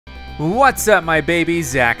What's up, my baby?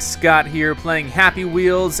 ZackScott here, playing Happy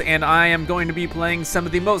Wheels, and I am going to be playing some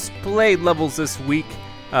of the most played levels this week.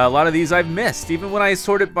 A lot of these I've missed. Even when I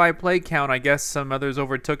sorted by play count, I guess some others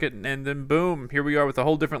overtook it, and then boom, here we are with a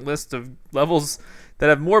whole different list of levels that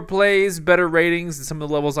have more plays, better ratings than some of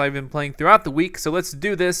the levels I've been playing throughout the week. So let's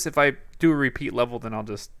do this. If I do a repeat level, then I'll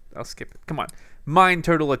skip it. Come on. Mine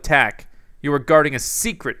Turtle Attack. You are guarding a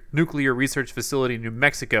secret nuclear research facility in New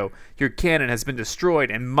Mexico. Your cannon has been destroyed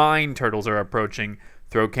and mine turtles are approaching.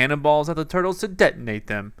 Throw cannonballs at the turtles to detonate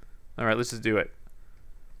them. Alright, let's just do it.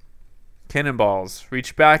 Cannonballs.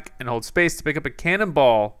 Reach back and hold space to pick up a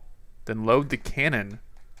cannonball. Then load the cannon.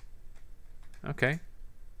 Okay.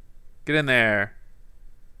 Get in there.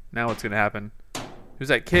 Now what's going to happen? Who's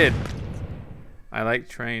that kid? I like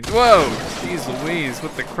trains. Whoa! Jeez Louise,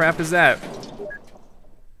 what the crap is that?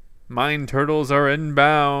 Mine turtles are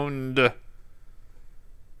inbound.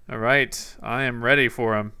 Alright, I am ready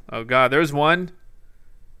for them. Oh god, there's one.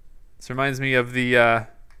 This reminds me of the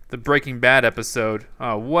Breaking Bad episode.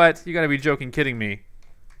 Oh, what? You gotta be joking, kidding me.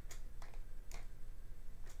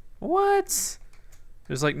 What?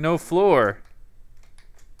 There's like no floor.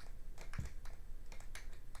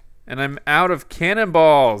 And I'm out of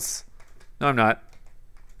cannonballs. No, I'm not.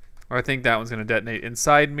 Or I think that one's gonna detonate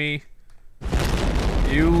inside me.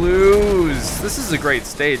 You lose. This is a great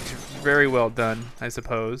stage. Very well done, I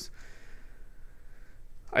suppose.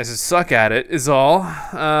 I just suck at it, is all.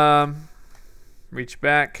 Reach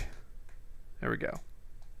back. There we go.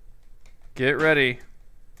 Get ready.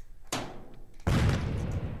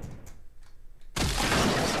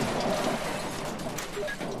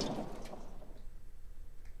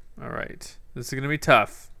 Alright. This is going to be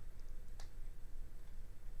tough.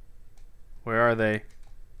 Where are they?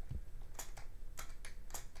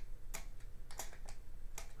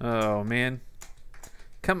 Oh, man.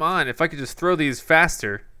 Come on, if I could just throw these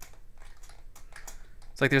faster.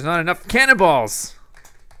 It's like there's not enough cannonballs.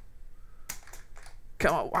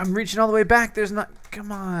 Come on, I'm reaching all the way back. There's not,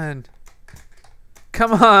 come on.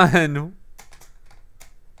 Come on.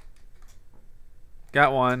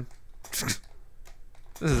 Got one. This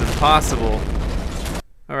is impossible.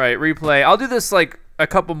 All right, replay. I'll do this like a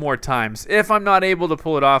couple more times. If I'm not able to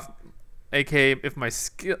pull it off, aka if my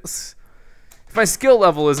skill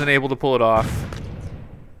level isn't able to pull it off.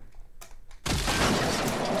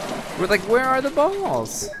 We're like, where are the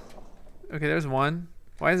balls? Okay, there's one.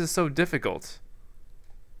 Why is this so difficult?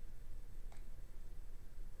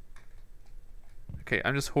 Okay,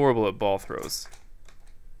 I'm just horrible at ball throws.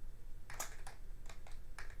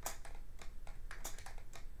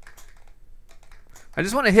 I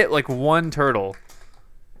just want to hit like one turtle.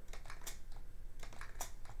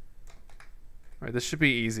 Alright, this should be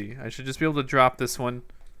easy. I should just be able to drop this one.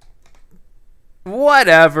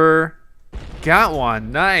 Whatever. Got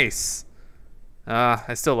one. Nice.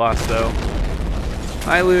 I still lost though.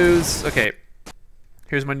 I lose. Okay.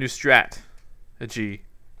 Here's my new strat. A G.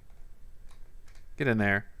 Get in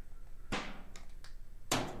there.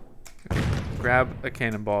 Okay. Grab a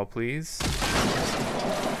cannonball, please.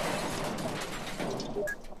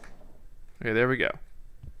 Okay, there we go. I'm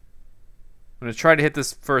gonna try to hit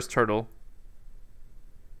this first turtle.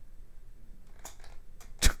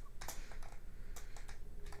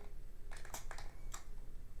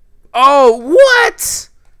 Oh, what?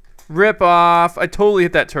 Rip off. I totally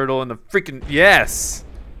hit that turtle in the freaking... Yes.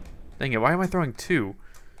 Dang it, why am I throwing two?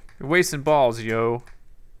 You're wasting balls, yo.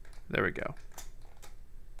 There we go.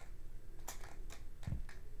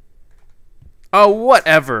 Oh,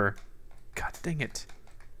 whatever. God dang it.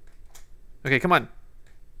 Okay, come on.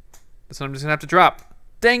 This one I'm just gonna have to drop.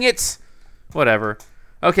 Dang it. Whatever.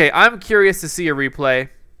 Okay, I'm curious to see a replay.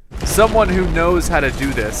 Someone who knows how to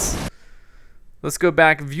do this. Let's go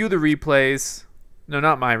back, view the replays. No,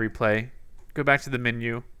 not my replay. Go back to the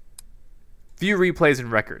menu. View replays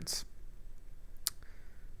and records.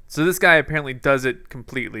 So this guy apparently does it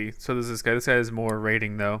completely. So does this guy. This guy has more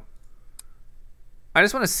rating though. I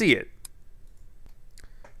just want to see it.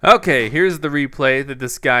 Okay, here's the replay that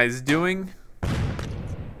this guy's doing.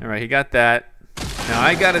 Alright, he got that. Now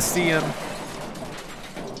I gotta see him.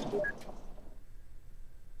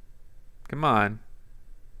 Come on.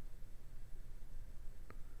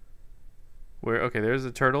 Where? Okay, there's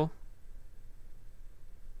a turtle.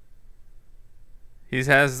 He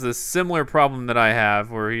has this similar problem that I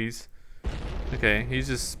have, where he's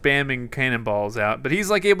just spamming cannonballs out, but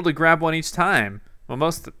he's like able to grab one each time. Well,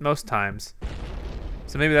 most times.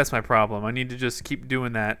 So maybe that's my problem. I need to just keep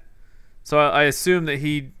doing that. So I assume that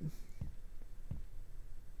he.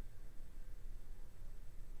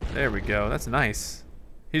 There we go. That's nice.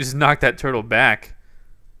 He just knocked that turtle back.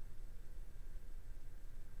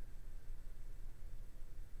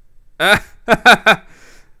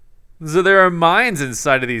 So there are mines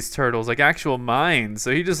inside of these turtles, like actual mines.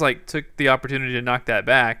 So he just like took the opportunity to knock that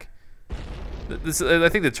back. I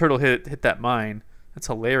think the turtle hit that mine. That's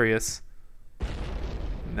hilarious.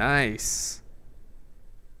 Nice.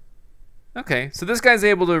 Okay, so this guy's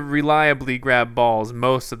able to reliably grab balls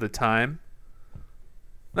most of the time.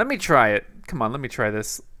 Let me try it. Come on, let me try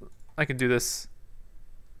this. I can do this.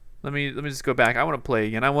 Let me just go back. I want to play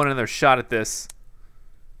again. I want another shot at this.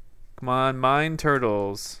 Come on, mine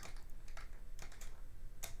turtles.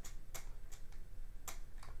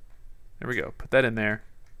 There we go. Put that in there.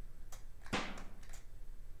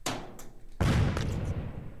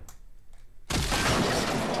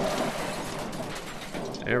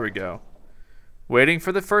 There we go. Waiting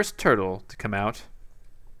for the first turtle to come out.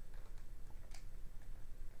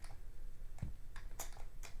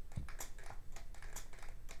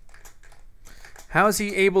 How is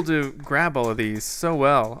he able to grab all of these so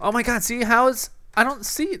well? Oh my god, see how is... I don't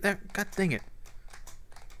see it there. God dang it.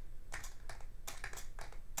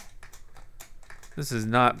 This is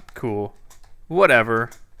not cool. Whatever.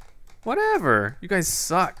 Whatever. You guys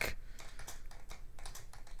suck.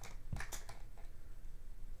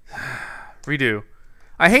 Redo.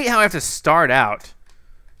 I hate how I have to start out.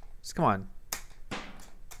 Just come on.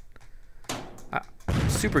 I'm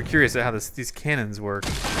super curious at how these cannons work.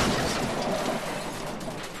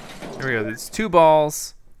 There we go. There's 2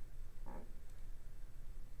 balls.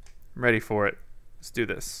 I'm ready for it. Let's do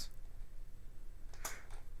this.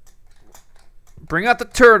 Bring out the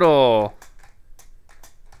turtle.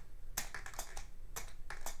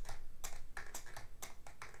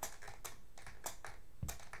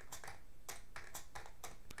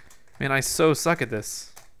 Man, I so suck at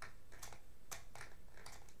this.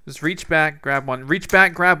 Just reach back, grab one. Reach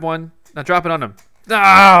back, grab one. Now drop it on him.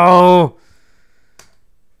 No!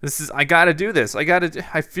 This is... I gotta do this.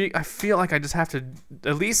 I feel like I just have to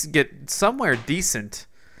at least get somewhere decent.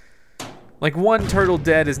 Like 1 turtle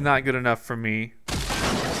dead is not good enough for me.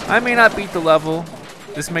 I may not beat the level.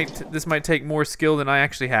 This might take more skill than I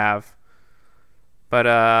actually have. But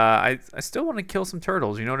I still want to kill some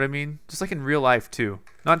turtles, you know what I mean? Just like in real life too.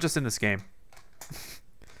 Not just in this game.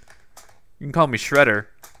 You can call me Shredder.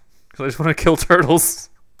 Because I just want to kill turtles.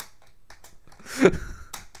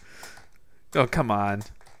 Oh, come on.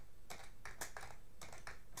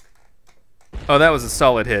 Oh, that was a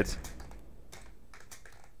solid hit.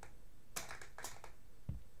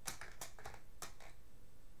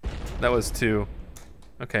 That was 2.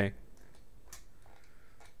 Okay.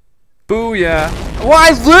 Booyah. Why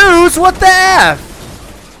lose? What the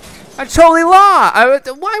F? I totally lost.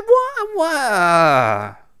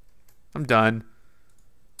 Why? I'm done.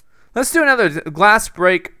 Let's do another Glass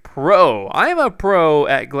Break Pro. I am a pro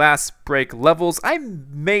at Glass Break levels. I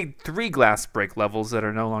made 3 Glass Break levels that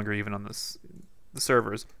are no longer even on the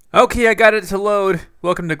servers. Okay, I got it to load.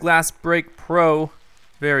 Welcome to Glass Break Pro.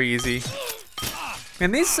 Very easy.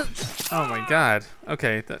 And these... Oh my god.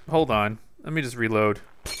 Okay, hold on. Let me just reload.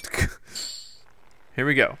 Here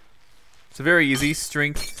we go. It's a very easy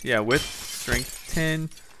strength. Yeah, width, strength 10.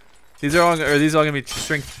 These are all gonna be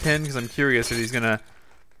strength 10 because I'm curious if he's gonna...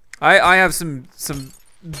 I have some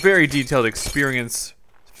very detailed experience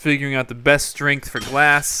figuring out the best strength for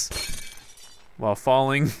glass while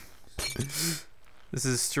falling. This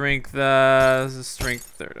is strength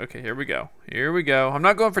 3rd. Okay, here we go. Here we go. I'm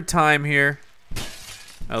not going for time here.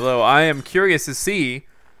 Although I am curious to see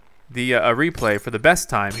the a replay for the best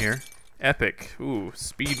time here. Epic. Ooh,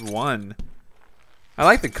 speed 1. I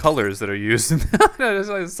like the colors that are used. I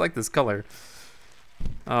just like this color.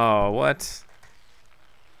 Oh, what?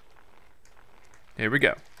 Here we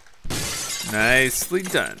go. Nicely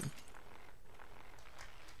done.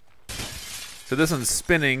 So this one's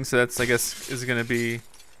spinning, so that's, I guess, is gonna be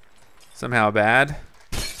somehow bad.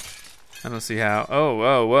 I don't see how. Oh,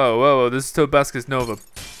 whoa, whoa, whoa. This is Tobuscus Nova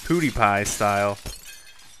PewDiePie style.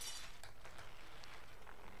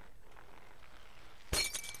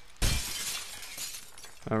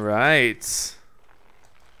 All right. This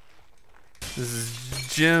is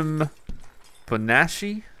Jim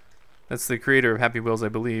Bonacci. That's the creator of Happy Wheels, I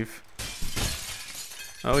believe.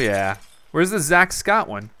 Oh yeah. Where's the ZackScott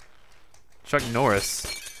one? Chuck Norris.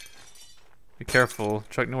 Be careful.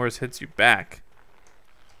 Chuck Norris hits you back.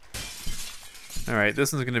 All right,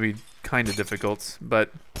 this one's gonna be kind of difficult,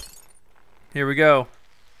 but here we go.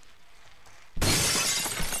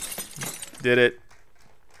 Did it.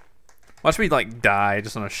 Watch me like die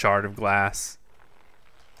just on a shard of glass.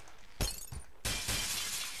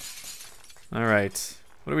 All right,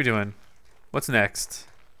 what are we doing? What's next?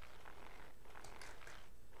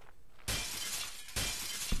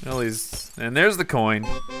 Well, and there's the coin.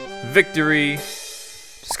 Victory.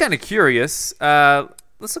 Just kind of curious.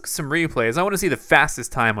 Let's look at some replays. I want to see the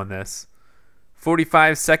fastest time on this.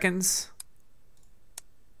 45 seconds.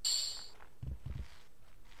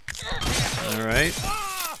 All right.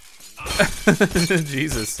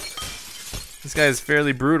 Jesus. This guy is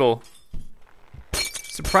fairly brutal.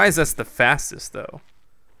 Surprised that's the fastest, though.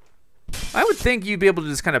 I would think you'd be able to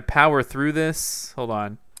just kind of power through this. Hold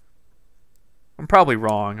on. I'm probably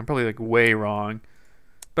wrong. I'm probably like way wrong.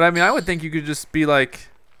 But I mean, I would think you could just be like,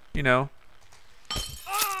 you know,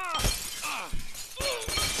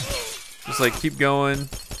 just like keep going.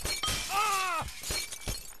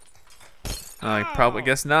 I probably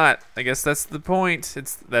guess not. I guess that's the point.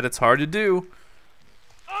 It's that it's hard to do.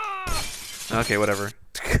 Okay, whatever.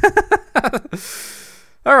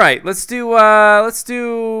 All right, let's do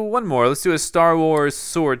one more. Let's do a Star Wars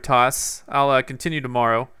sword toss. I'll continue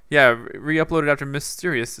tomorrow. Yeah, re-uploaded after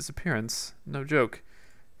mysterious disappearance. No joke.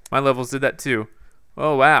 My levels did that too.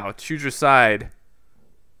 Oh wow, choose your side.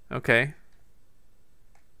 Okay.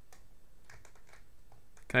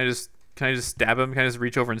 Can I just stab him? Can I just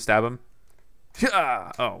reach over and stab him?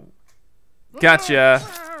 Oh. Gotcha.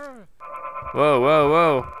 Whoa, whoa,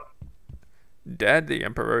 whoa. Dead, the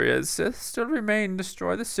Emperor is. Sith still remain.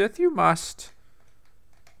 Destroy the Sith, you must.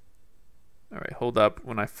 Alright, hold up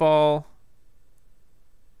when I fall.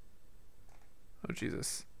 Oh,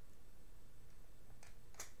 Jesus.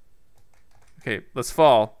 Okay, let's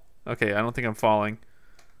fall. Okay, I don't think I'm falling.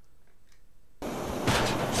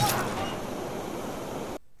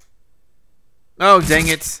 Oh, dang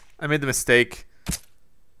it. I made the mistake.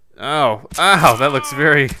 Oh, ow, that looks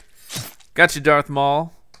very... Gotcha, Darth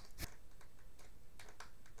Maul.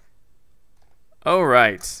 All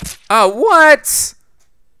right. Oh, what?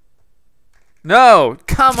 No,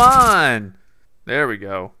 come on. There we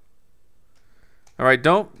go. All right,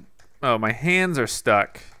 don't... Oh, my hands are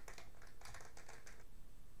stuck.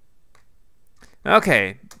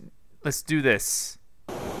 Okay, let's do this.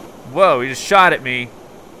 Whoa, he just shot at me.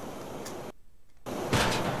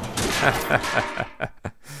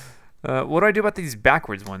 What do I do about these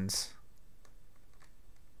backwards ones?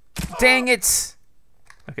 Dang it!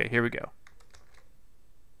 Okay, here we go.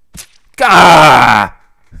 Gah!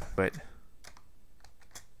 But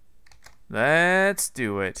let's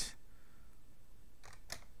do it.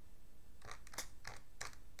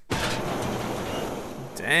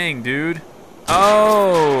 Dang, dude.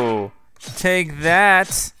 Oh, take that.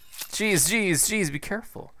 Jeez, jeez, jeez, be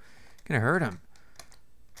careful. Gonna hurt him.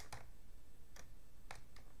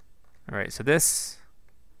 All right, so this.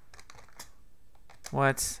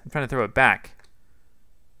 What? I'm trying to throw it back.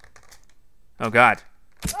 Oh, God.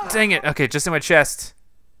 Dang it. Okay, just in my chest.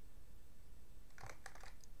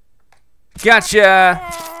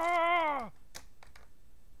 Gotcha!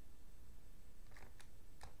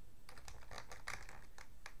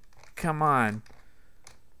 Come on.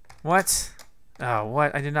 What? Oh,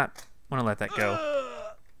 what? I did not want to let that go.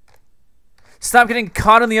 Stop getting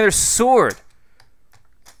caught on the other sword.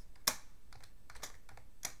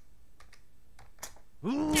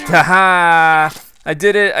 Haha! I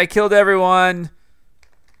did it. I killed everyone.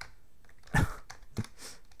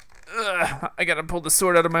 I gotta pull the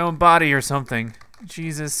sword out of my own body or something.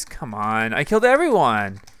 Jesus, come on. I killed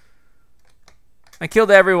everyone. I killed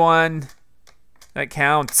everyone. That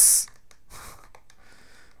counts.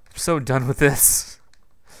 I'm so done with this.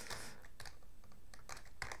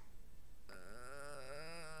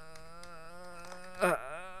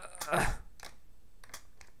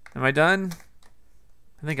 Am I done?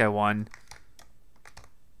 I think I won.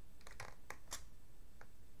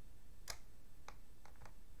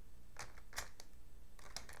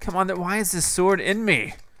 Come on, why is this sword in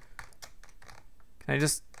me? Can I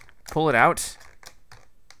just pull it out?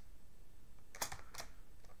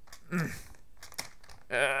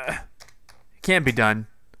 It can't be done.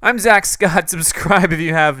 I'm ZackScott. Subscribe if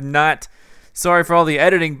you have not. Sorry for all the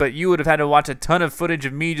editing, but you would have had to watch a ton of footage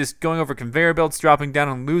of me just going over conveyor belts, dropping down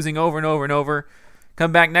and losing over and over and over.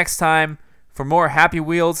 Come back next time for more Happy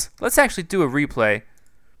Wheels. Let's actually do a replay.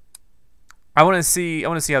 I want to see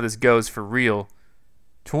how this goes for real.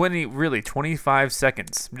 25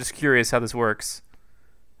 seconds. I'm just curious how this works.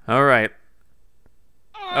 All right.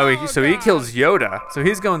 Oh, so he kills Yoda. So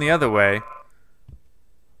he's going the other way.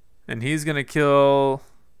 And he's going to kill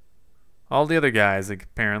all the other guys, like,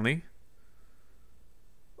 apparently.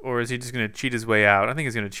 Or is he just going to cheat his way out? I think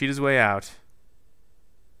he's going to cheat his way out.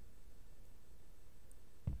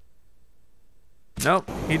 Nope,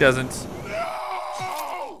 he doesn't.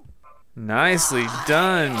 Nicely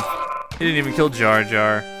done. He didn't even kill Jar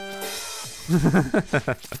Jar.